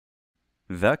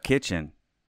The kitchen.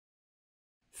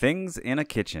 Things in a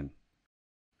kitchen.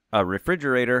 A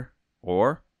refrigerator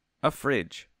or a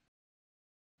fridge.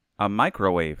 A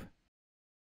microwave.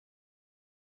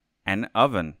 An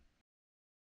oven.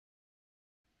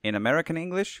 In American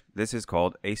English, this is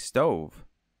called a stove.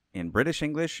 In British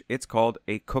English, it's called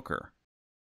a cooker.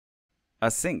 A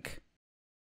sink.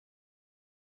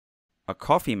 A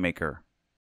coffee maker.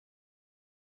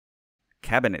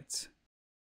 Cabinets.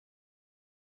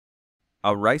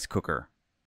 A rice cooker.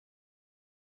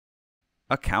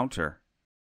 A counter.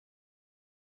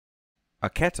 A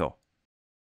kettle.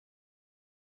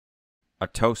 A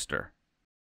toaster.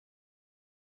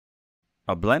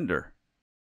 A blender.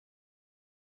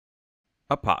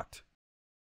 A pot.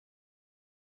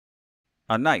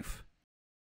 A knife.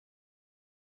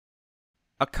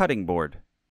 A cutting board.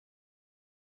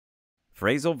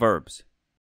 Phrasal verbs.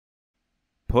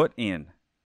 Put in.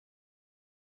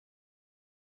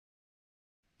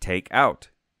 Take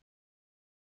out.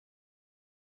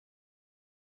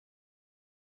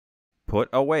 Put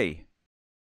away.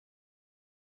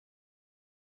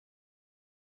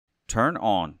 Turn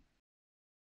on.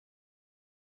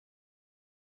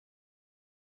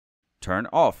 Turn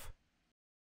off.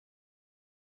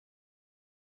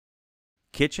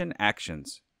 Kitchen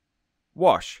actions.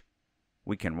 Wash.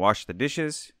 We can wash the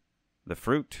dishes, the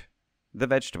fruit, the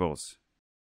vegetables.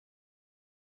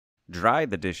 Dry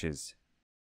the dishes.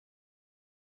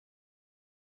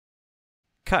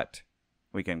 Cut.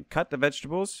 We can cut the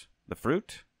vegetables, the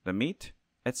fruit, the meat,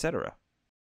 etc.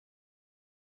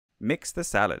 Mix the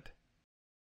salad.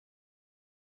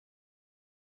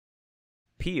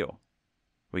 Peel.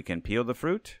 We can peel the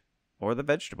fruit or the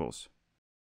vegetables.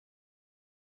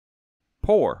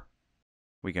 Pour.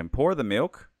 We can pour the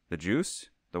milk, the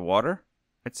juice, the water,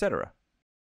 etc.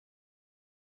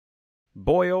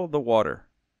 Boil the water.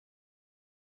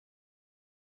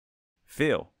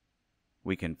 Fill.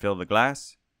 We can fill the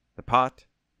glass, the pot,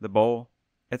 the bowl,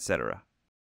 etc.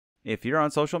 If you're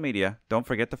on social media, don't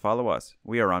forget to follow us.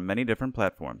 We are on many different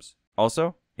platforms.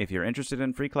 Also, if you're interested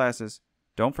in free classes,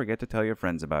 don't forget to tell your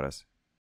friends about us.